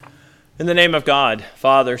In the name of God,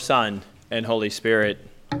 Father, Son, and Holy Spirit.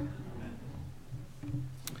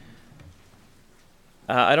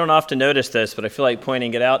 I don't often notice this, but I feel like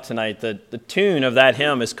pointing it out tonight. The tune of that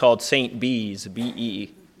hymn is called St. Bees,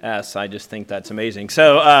 B-E-S. I just think that's amazing.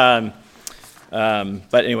 But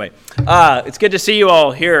anyway, it's good to see you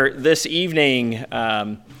all here this evening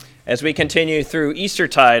as we continue through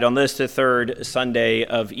Eastertide on this, the third Sunday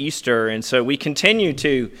of Easter. And so we continue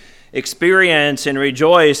to experience and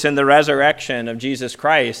rejoice in the resurrection of Jesus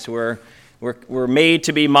Christ. We're made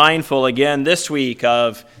to be mindful again this week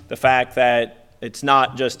of the fact that it's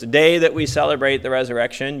not just a day that we celebrate the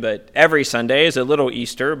resurrection, but every Sunday is a little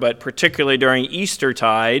Easter, but particularly during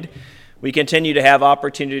Eastertide, we continue to have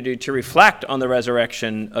opportunity to reflect on the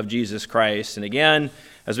resurrection of Jesus Christ. And again,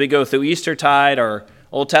 as we go through Eastertide, our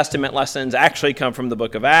Old Testament lessons actually come from the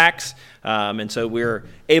book of Acts, and so we're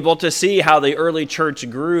able to see how the early church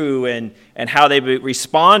grew and how they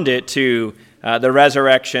responded to the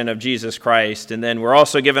resurrection of Jesus Christ. And then we're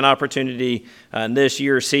also given opportunity this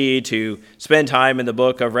year C to spend time in the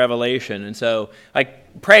book of Revelation. And so I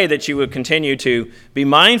pray that you would continue to be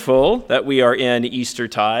mindful that we are in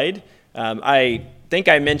Eastertide. I think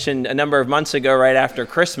I mentioned a number of months ago, right after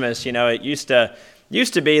Christmas, it used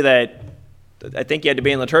to be that I think you had to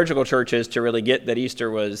be in liturgical churches to really get that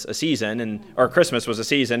Easter was a season or Christmas was a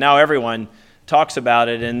season. Now everyone talks about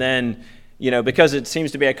it, and then because it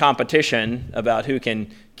seems to be a competition about who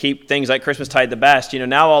can keep things like Christmastide the best,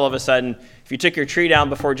 now all of a sudden, if you took your tree down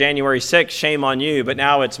before January 6th, shame on you, but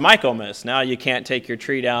now it's Michaelmas. Now you can't take your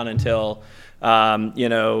tree down until,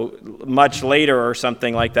 much later or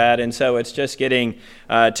something like that, and so it's just getting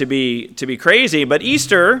to be crazy. But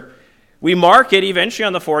Easter, we mark it eventually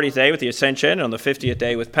on the 40th day with the Ascension, on the 50th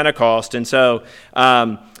day with Pentecost, and so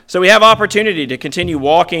we have opportunity to continue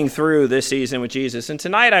walking through this season with Jesus. And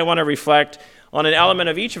tonight I want to reflect on an element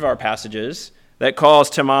of each of our passages that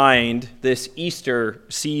calls to mind this Easter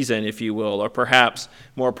season, if you will, or perhaps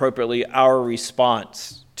more appropriately, our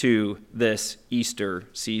response to this Easter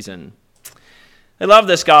season. I love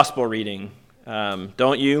this gospel reading,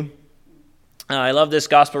 don't you? I love this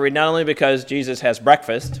gospel reading not only because Jesus has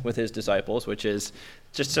breakfast with his disciples, which is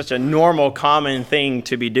just such a normal, common thing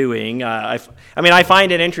to be doing. I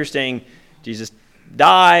find it interesting. Jesus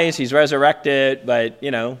dies, he's resurrected, but,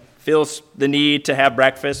 feels the need to have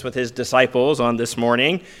breakfast with his disciples on this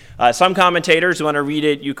morning. Some commentators want to read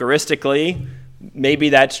it Eucharistically. Maybe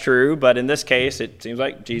that's true, but in this case, it seems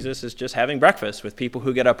like Jesus is just having breakfast with people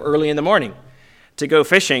who get up early in the morning to go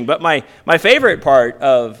fishing. But my favorite part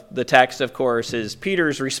of the text, of course, is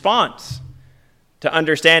Peter's response to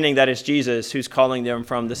understanding that it's Jesus who's calling them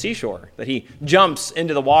from the seashore, that he jumps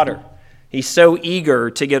into the water. He's so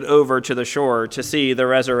eager to get over to the shore to see the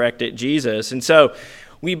resurrected Jesus. And so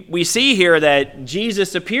we see here that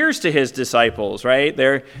Jesus appears to his disciples, right?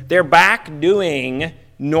 They're back doing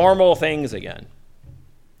normal things again.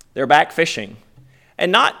 They're back fishing.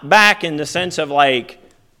 And not back in the sense of like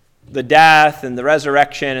the death and the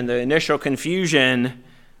resurrection and the initial confusion,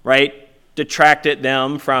 right, detracted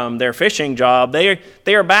them from their fishing job. They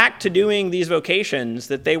are back to doing these vocations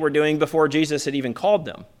that they were doing before Jesus had even called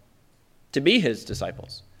them to be his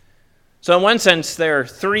disciples. So in one sense, they're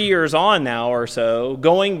 3 years on now or so,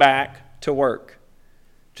 going back to work,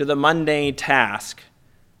 to the mundane task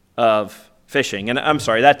of fishing. And I'm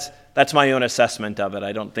sorry, that's my own assessment of it.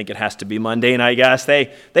 I don't think it has to be mundane, I guess.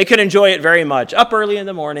 They could enjoy it very much. Up early in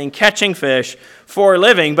the morning, catching fish for a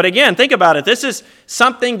living. But again, think about it. This is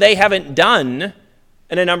something they haven't done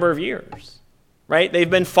in a number of years, right? They've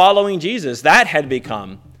been following Jesus. That had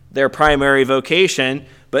become their primary vocation.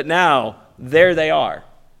 But now, there they are,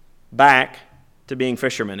 back to being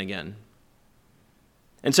fishermen again.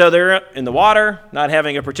 And so they're in the water, not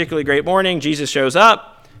having a particularly great morning. Jesus shows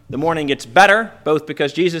up. The morning gets better, both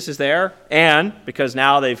because Jesus is there and because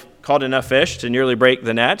now they've caught enough fish to nearly break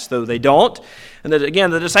the nets, though they don't. And then again,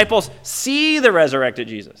 the disciples see the resurrected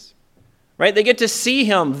Jesus, right? They get to see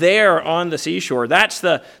him there on the seashore. That's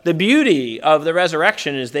the beauty of the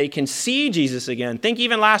resurrection, is they can see Jesus again. Think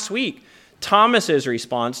even last week, Thomas's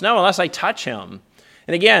response, no, unless I touch him.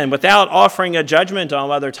 And again, without offering a judgment on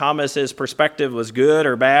whether Thomas's perspective was good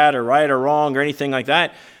or bad or right or wrong or anything like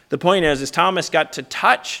that, the point is Thomas got to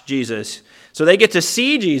touch Jesus. So they get to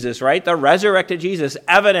see Jesus, right? The resurrected Jesus,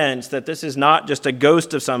 evidence that this is not just a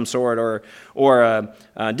ghost of some sort or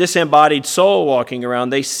a disembodied soul walking around.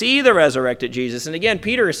 They see the resurrected Jesus. And again,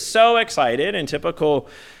 Peter is so excited in typical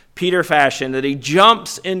Peter fashion that he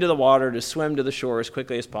jumps into the water to swim to the shore as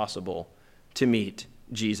quickly as possible to meet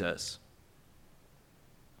Jesus.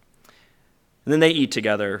 And then they eat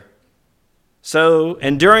together. So,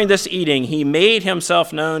 and during this eating, he made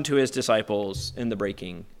himself known to his disciples in the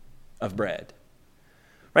breaking of bread.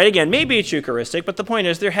 Right? Again, maybe it's Eucharistic, but the point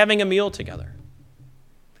is they're having a meal together.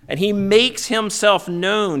 And he makes himself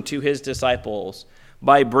known to his disciples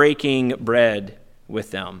by breaking bread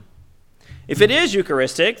with them. If it is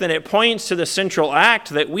Eucharistic, then it points to the central act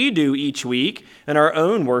that we do each week in our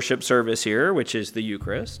own worship service here, which is the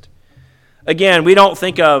Eucharist. Again, we don't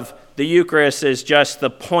think of the Eucharist as just the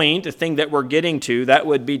point, the thing that we're getting to. That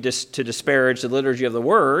would be to disparage the liturgy of the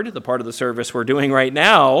Word, the part of the service we're doing right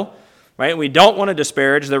now. Right? We don't want to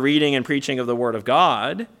disparage the reading and preaching of the Word of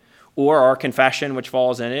God, or our confession, which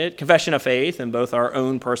falls in it, confession of faith, and both our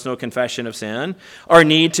own personal confession of sin, our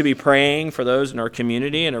need to be praying for those in our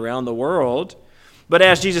community and around the world. But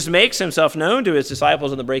as Jesus makes himself known to his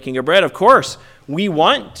disciples in the breaking of bread, of course, we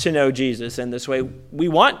want to know Jesus in this way. We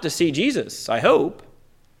want to see Jesus, I hope.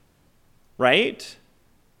 Right?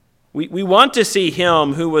 We want to see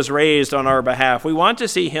him who was raised on our behalf. We want to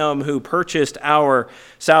see him who purchased our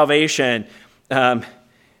salvation.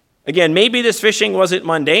 Again, maybe this fishing wasn't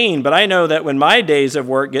mundane, but I know that when my days of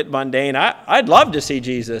work get mundane, I'd love to see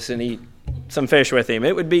Jesus and eat some fish with him.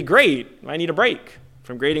 It would be great. I need a break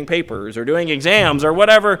from grading papers or doing exams or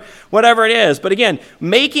whatever it is. But again,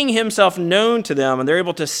 making himself known to them and they're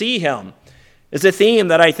able to see him is a theme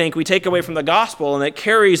that I think we take away from the gospel and that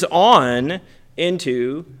carries on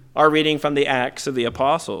into our reading from the Acts of the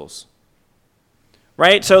Apostles.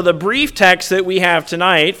 Right? So the brief text that we have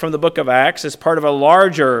tonight from the book of Acts is part of a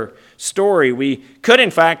larger story. We could, in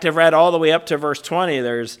fact, have read all the way up to verse 20.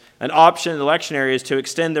 There's an option in the lectionary is to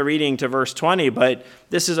extend the reading to verse 20, but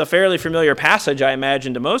this is a fairly familiar passage, I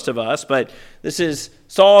imagine, to most of us, but this is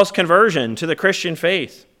Saul's conversion to the Christian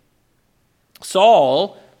faith.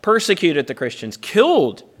 Saul persecuted the Christians,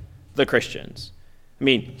 killed the Christians. I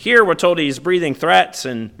mean, here we're told he's breathing threats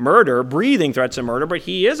and murder, but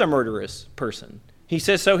he is a murderous person. He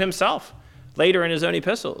says so himself later in his own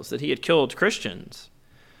epistles, that he had killed Christians.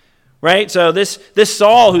 Right? So this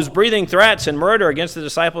Saul who's breathing threats and murder against the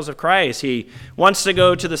disciples of Christ, he wants to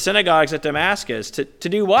go to the synagogues at Damascus to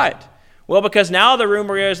do what? Well, because now the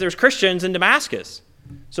rumor is there's Christians in Damascus.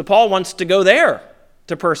 So Paul wants to go there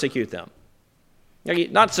to persecute them.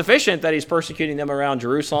 Not sufficient that he's persecuting them around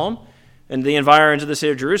Jerusalem and the environs of the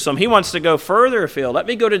city of Jerusalem. He wants to go further afield. Let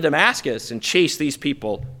me go to Damascus and chase these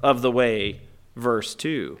people of the way. Verse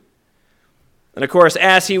 2. And of course,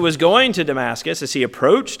 as he was going to Damascus, as he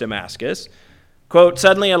approached Damascus, quote,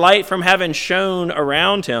 suddenly a light from heaven shone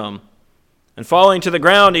around him. And falling to the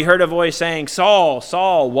ground, he heard a voice saying, Saul,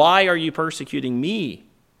 Saul, why are you persecuting me?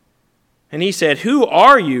 And he said, who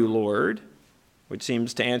are you, Lord? Which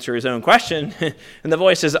seems to answer his own question. And the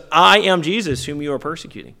voice says, I am Jesus, whom you are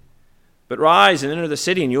persecuting. But rise and enter the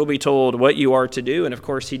city, and you'll be told what you are to do. And of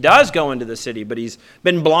course, he does go into the city, but he's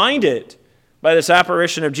been blinded by this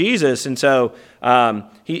apparition of Jesus. And so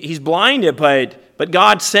he's blinded, but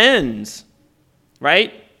God sends,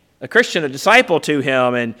 right, a Christian, a disciple to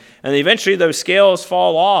him. And eventually those scales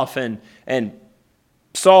fall off. And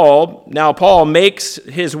Saul, now Paul, makes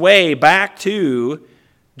his way back to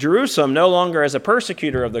Jerusalem, no longer as a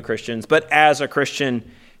persecutor of the Christians, but as a Christian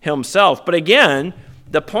himself. But again,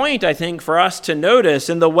 the point, I think, for us to notice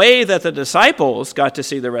in the way that the disciples got to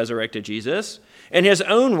see the resurrected Jesus, in his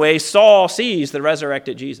own way, Saul sees the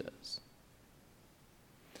resurrected Jesus.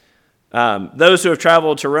 Those who have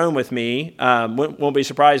traveled to Rome with me won't be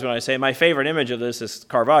surprised when I say my favorite image of this is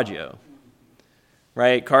Caravaggio.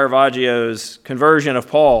 Right? Caravaggio's conversion of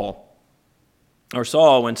Paul, or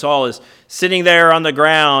Saul, when Saul is sitting there on the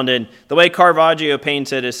ground, and the way Caravaggio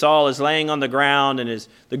paints it is Saul is laying on the ground, and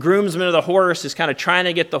the groomsman of the horse is kind of trying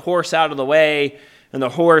to get the horse out of the way, and the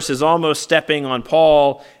horse is almost stepping on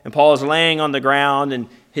Paul, and Paul is laying on the ground, and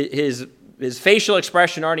his facial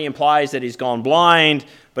expression already implies that he's gone blind,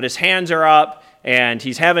 but his hands are up, and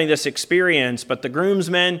he's having this experience, but the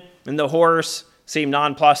groomsman and the horse seem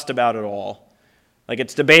nonplussed about it all. Like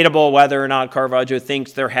it's debatable whether or not Caravaggio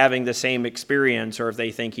thinks they're having the same experience, or if they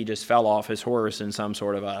think he just fell off his horse in some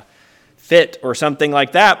sort of a fit or something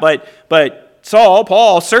like that. But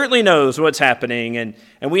Paul certainly knows what's happening, and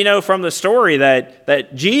we know from the story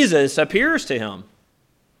that Jesus appears to him,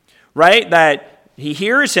 right? That he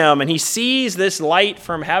hears him and he sees this light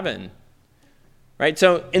from heaven, right?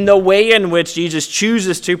 So in the way in which Jesus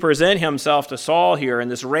chooses to present himself to Saul here in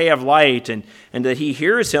this ray of light, and that he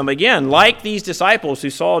hears him, again, like these disciples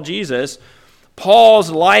who saw Jesus,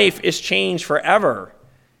 Paul's life is changed forever.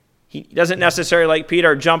 He doesn't necessarily, like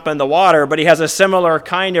Peter, jump in the water, but he has a similar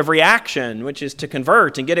kind of reaction, which is to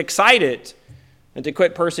convert and get excited and to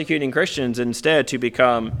quit persecuting Christians, instead to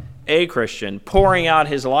become a Christian, pouring out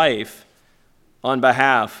his life on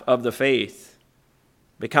behalf of the faith,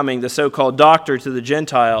 becoming the so-called doctor to the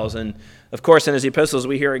Gentiles. And of course, in his epistles,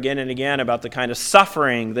 we hear again and again about the kind of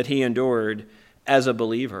suffering that he endured as a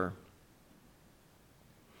believer.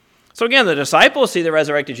 So again, the disciples see the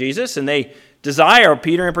resurrected Jesus, and they desire,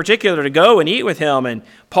 Peter in particular, to go and eat with him. And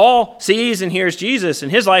Paul sees and hears Jesus,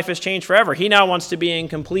 and his life has changed forever. He now wants to be in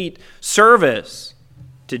complete service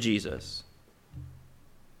to Jesus.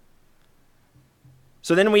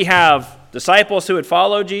 So then we have disciples who had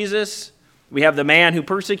followed Jesus. We have the man who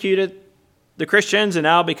persecuted the Christians and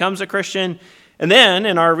now becomes a Christian. And then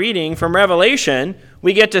in our reading from Revelation,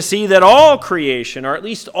 we get to see that all creation, or at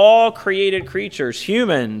least all created creatures,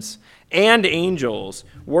 humans and angels,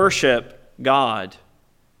 worship God.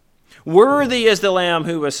 Worthy is the Lamb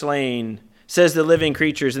who was slain, says the living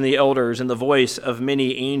creatures and the elders in the voice of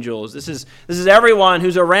many angels. This is everyone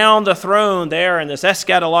who's around the throne there in this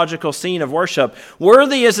eschatological scene of worship.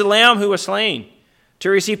 Worthy is the Lamb who was slain to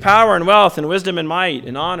receive power and wealth and wisdom and might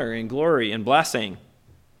and honor and glory and blessing.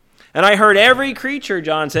 And I heard every creature,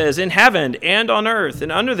 John says, in heaven and on earth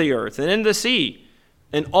and under the earth and in the sea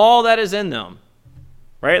and all that is in them.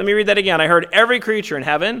 Right? Let me read that again. I heard every creature in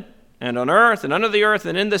heaven and on earth and under the earth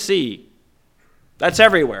and in the sea. That's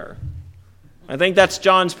everywhere. I think that's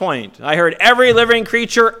John's point. I heard every living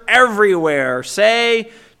creature everywhere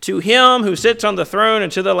say, to him who sits on the throne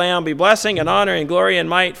and to the Lamb be blessing and honor and glory and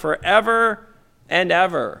might forever and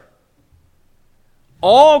ever.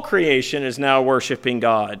 All creation is now worshiping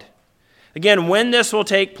God. Again, when this will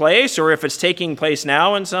take place, or if it's taking place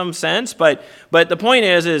now in some sense, but the point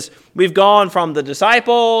is we've gone from the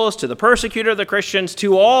disciples to the persecutor of the Christians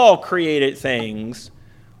to all created things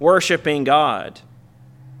worshiping God.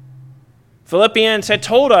 Philippians had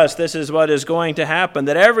told us this is what is going to happen,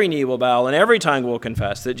 that every knee will bow and every tongue will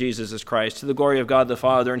confess that Jesus is Christ to the glory of God the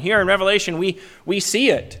Father. And here in Revelation, we see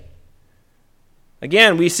it.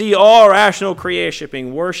 Again, we see all rational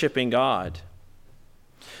creation worshiping God.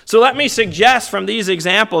 So let me suggest from these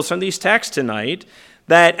examples, from these texts tonight,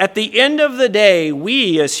 that at the end of the day,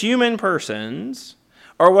 we as human persons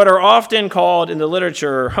are what are often called in the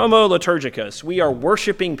literature homo liturgicus. We are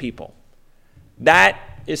worshiping people. That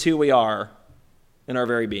is who we are in our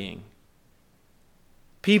very being.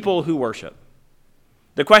 People who worship.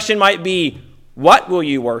 The question might be, what will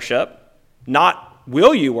you worship? Not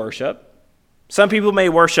will you worship? Some people may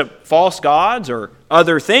worship false gods or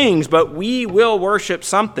other things, but we will worship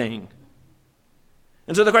something.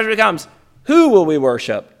 And so the question becomes, who will we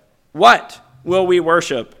worship? What will we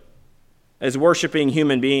worship as worshiping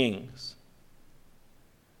human beings?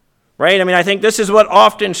 Right? I mean, I think this is what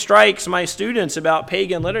often strikes my students about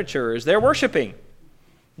pagan literature, is they're worshiping.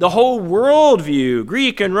 The whole worldview,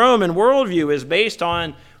 Greek and Roman worldview, is based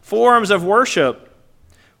on forms of worship.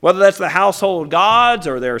 Whether that's the household gods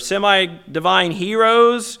or their semi-divine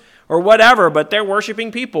heroes or whatever, but they're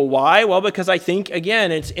worshiping people. Why? Well, because I think,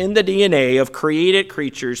 again, it's in the DNA of created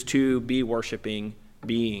creatures to be worshiping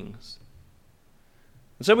beings.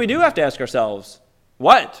 And so we do have to ask ourselves,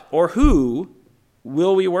 what or who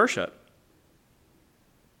will we worship?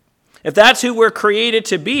 If that's who we're created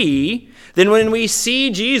to be, then when we see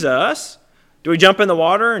Jesus, do we jump in the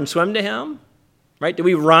water and swim to him? Right? Do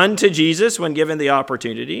we run to Jesus when given the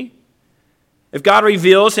opportunity? If God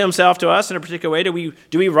reveals himself to us in a particular way,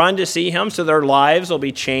 do we run to see him so their lives will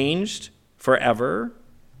be changed forever?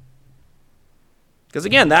 Because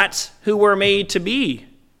again, that's who we're made to be.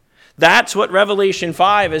 That's what Revelation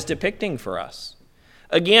 5 is depicting for us.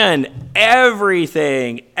 Again,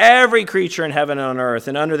 everything, every creature in heaven and on earth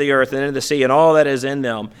and under the earth and in the sea and all that is in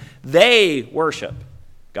them, they worship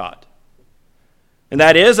God. And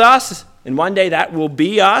that is us. And one day that will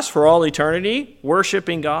be us for all eternity,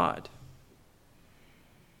 worshiping God.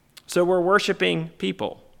 So we're worshiping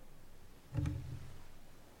people.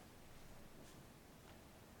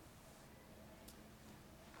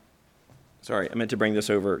 Sorry, I meant to bring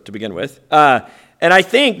this over to begin with. And I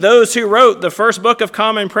think those who wrote the first book of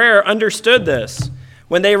Common Prayer understood this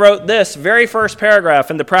when they wrote this very first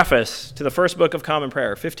paragraph in the preface to the first book of Common Prayer,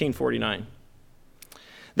 1549.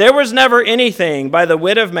 There was never anything by the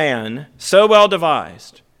wit of man so well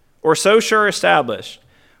devised, or so sure established,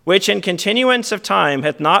 which in continuance of time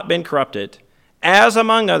hath not been corrupted, as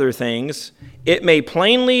among other things, it may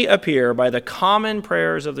plainly appear by the common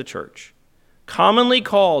prayers of the church, commonly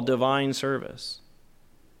called divine service.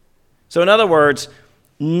 So in other words,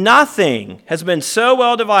 nothing has been so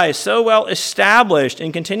well devised, so well established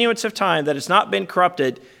in continuance of time that it's not been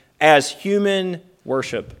corrupted as human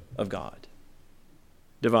worship of God.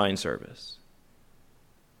 Divine service.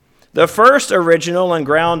 the first original and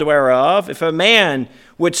ground whereof, if a man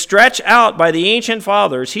would stretch out by the ancient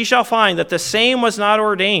fathers, he shall find that the same was not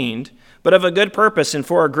ordained, but of a good purpose and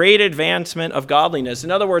for a great advancement of godliness.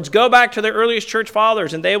 In other words, go back to the earliest church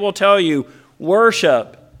fathers and they will tell you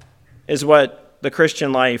worship is what the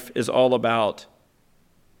Christian life is all about.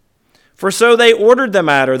 For so they ordered the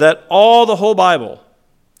matter that all the whole Bible,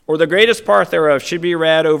 or the greatest part thereof, should be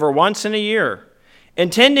read over once in a year,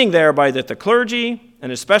 intending thereby that the clergy,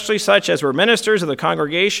 and especially such as were ministers of the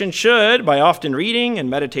congregation, should, by often reading and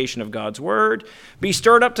meditation of God's word, be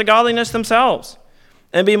stirred up to godliness themselves,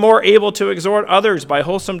 and be more able to exhort others by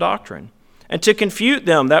wholesome doctrine, and to confute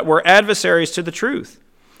them that were adversaries to the truth.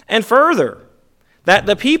 And further, that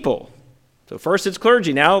the people, so first it's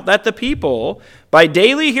clergy, now that the people, by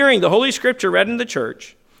daily hearing the Holy Scripture read in the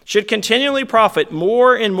church, should continually profit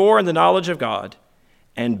more and more in the knowledge of God,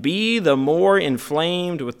 and be the more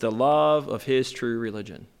inflamed with the love of his true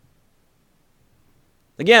religion.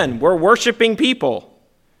 Again, we're worshiping people.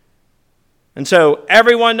 And so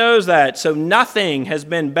everyone knows that. So nothing has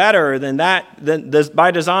been better than that, than this,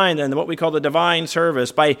 by design, than what we call the divine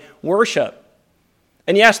service, by worship.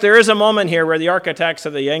 And yes, there is a moment here where the architects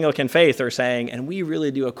of the Anglican faith are saying, and we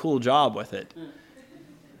really do a cool job with it.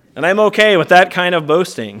 And I'm okay with that kind of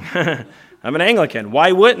boasting. I'm an Anglican.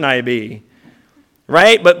 Why wouldn't I be?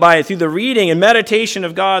 Right? But through the reading and meditation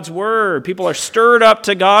of God's word, people are stirred up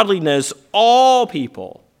to godliness. All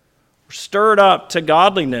people are stirred up to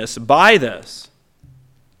godliness by this.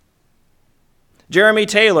 Jeremy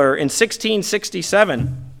Taylor in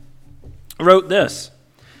 1667 wrote this: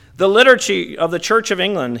 the liturgy of the Church of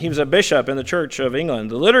England, he was a bishop in the Church of England,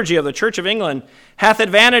 the liturgy of the Church of England hath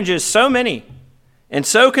advantages so many and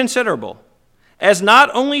so considerable, as not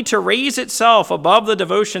only to raise itself above the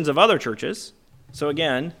devotions of other churches, so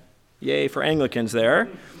again, yay for Anglicans there,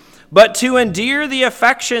 but to endear the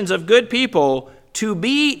affections of good people to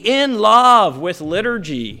be in love with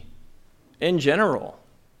liturgy in general.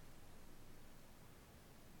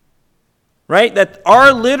 Right? That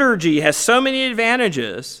our liturgy has so many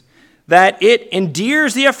advantages that it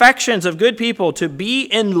endears the affections of good people to be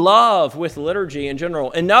in love with liturgy in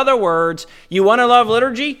general. In other words, you want to love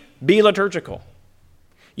liturgy? Be liturgical.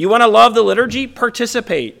 You want to love the liturgy?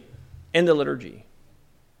 Participate in the liturgy.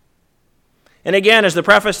 And again, as the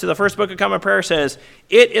preface to the first book of Common Prayer says,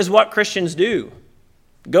 it is what Christians do.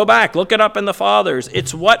 Go back, look it up in the Fathers.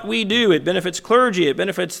 It's what we do. It benefits clergy. It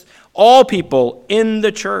benefits all people in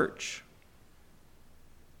the church.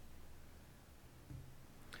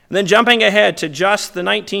 And then jumping ahead to just the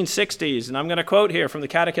 1960s, and I'm going to quote here from the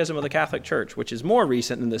Catechism of the Catholic Church, which is more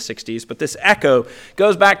recent than the 60s, but this echo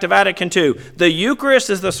goes back to Vatican II. The Eucharist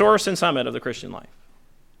is the source and summit of the Christian life.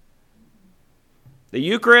 The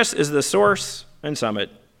Eucharist is the source and summit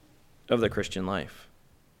of the Christian life.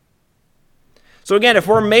 So again, if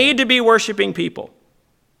we're made to be worshiping people,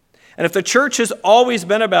 and if the church has always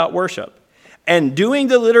been about worship, and doing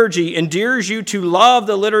the liturgy endears you to love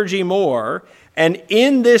the liturgy more, and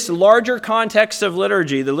in this larger context of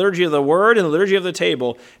liturgy, the liturgy of the word and the liturgy of the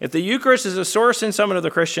table, if the Eucharist is the source and summit of the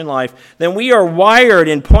Christian life, then we are wired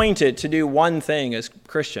and pointed to do one thing as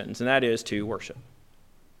Christians, and that is to worship.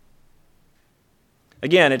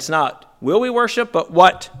 Again, it's not will we worship, but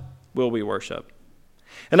what will we worship?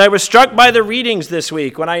 And I was struck by the readings this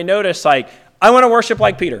week when I noticed, I want to worship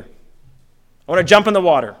like Peter. I want to jump in the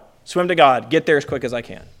water, swim to God, get there as quick as I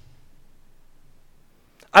can.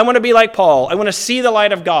 I want to be like Paul. I want to see the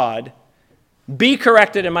light of God, be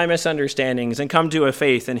corrected in my misunderstandings, and come to a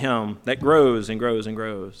faith in him that grows and grows and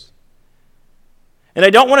grows. And I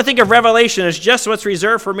don't want to think of Revelation as just what's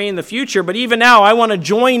reserved for me in the future, but even now I want to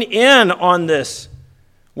join in on this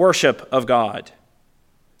worship of God.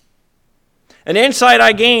 An insight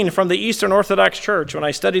I gained from the Eastern Orthodox Church when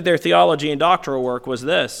I studied their theology and doctoral work was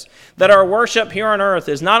this: that our worship here on earth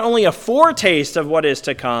is not only a foretaste of what is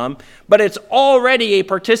to come, but it's already a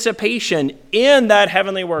participation in that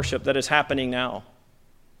heavenly worship that is happening now.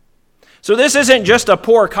 So this isn't just a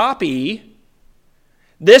poor copy.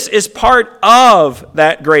 This is part of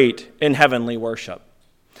that great and heavenly worship.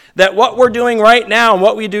 That what we're doing right now and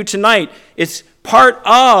what we do tonight is part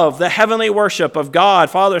of the heavenly worship of God,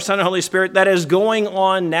 Father, Son, and Holy Spirit that is going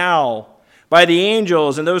on now by the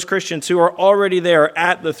angels and those Christians who are already there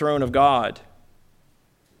at the throne of God.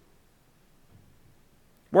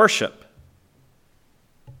 Worship.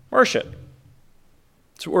 Worship.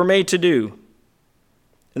 That's what we're made to do.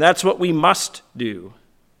 And that's what we must do.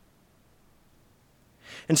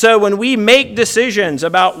 And so when we make decisions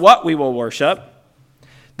about what we will worship,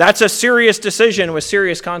 that's a serious decision with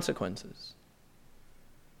serious consequences.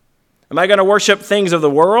 Am I going to worship things of the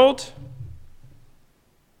world?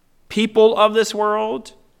 people of this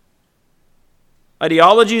world,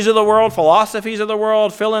 ideologies of the world, philosophies of the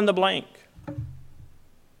world, fill in the blank.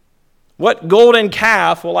 What golden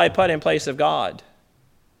calf will I put in place of God?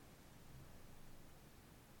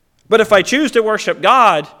 But if I choose to worship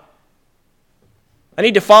God, I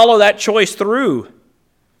need to follow that choice through.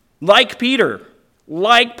 Like Peter,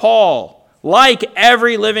 like Paul, like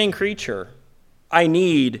every living creature, I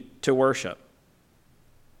need to worship.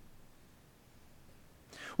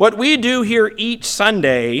 What we do here each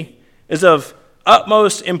Sunday is of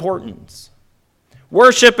utmost importance.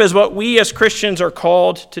 Worship is what we as Christians are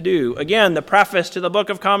called to do. Again, the preface to the Book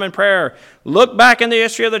of Common Prayer. Look back in the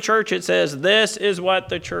history of the church. It says, this is what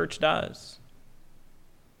the church does.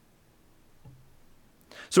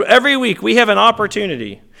 So every week we have an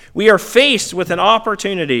opportunity. We are faced with an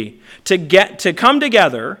opportunity to come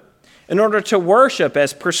together in order to worship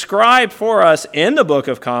as prescribed for us in the Book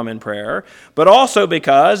of Common Prayer, but also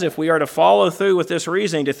because if we are to follow through with this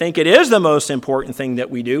reasoning to think it is the most important thing that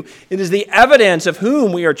we do, it is the evidence of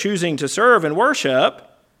whom we are choosing to serve and worship,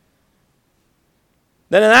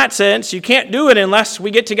 then in that sense, you can't do it unless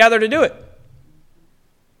we get together to do it.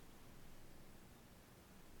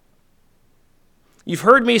 You've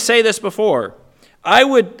heard me say this before. I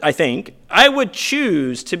would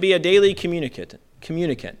choose to be a daily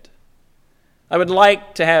communicant. I would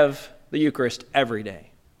like to have the Eucharist every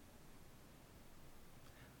day.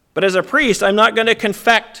 But as a priest, I'm not going to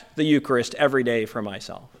confect the Eucharist every day for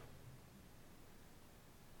myself.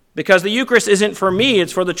 Because the Eucharist isn't for me,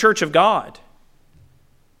 it's for the Church of God.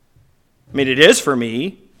 I mean, it is for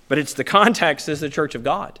me, but the context is the Church of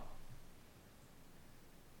God.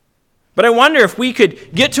 But I wonder if we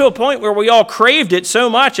could get to a point where we all craved it so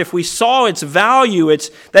much, if we saw its value,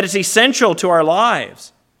 that it's essential to our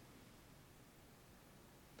lives.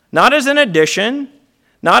 Not as an addition,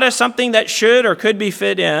 not as something that should or could be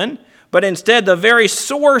fit in, but instead the very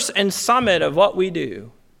source and summit of what we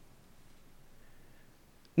do.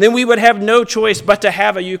 Then we would have no choice but to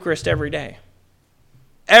have a Eucharist every day.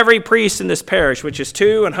 Every priest in this parish, which is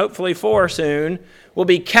 2 and hopefully 4 soon, will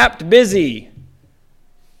be kept busy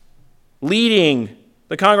leading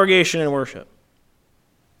the congregation in worship.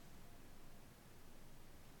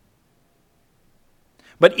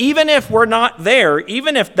 But even if we're not there,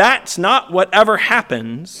 even if that's not whatever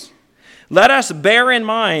happens, let us bear in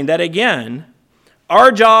mind that, again,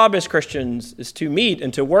 our job as Christians is to meet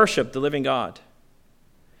and to worship the living God.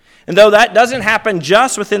 And though that doesn't happen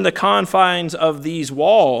just within the confines of these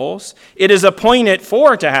walls, it is appointed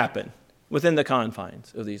for it to happen within the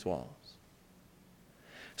confines of these walls.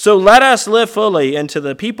 So let us live fully into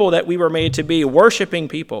the people that we were made to be, worshiping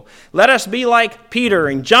people. Let us be like Peter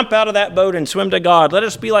and jump out of that boat and swim to God. Let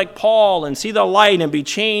us be like Paul and see the light and be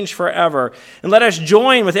changed forever. And let us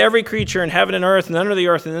join with every creature in heaven and earth and under the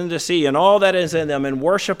earth and in the sea and all that is in them and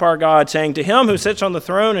worship our God, saying, to him who sits on the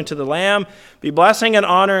throne and to the Lamb be blessing and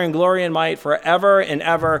honor and glory and might forever and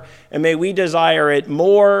ever. And may we desire it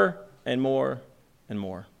more and more and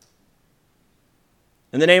more.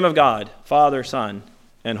 In the name of God, Father, Son,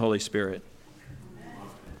 and Holy Spirit.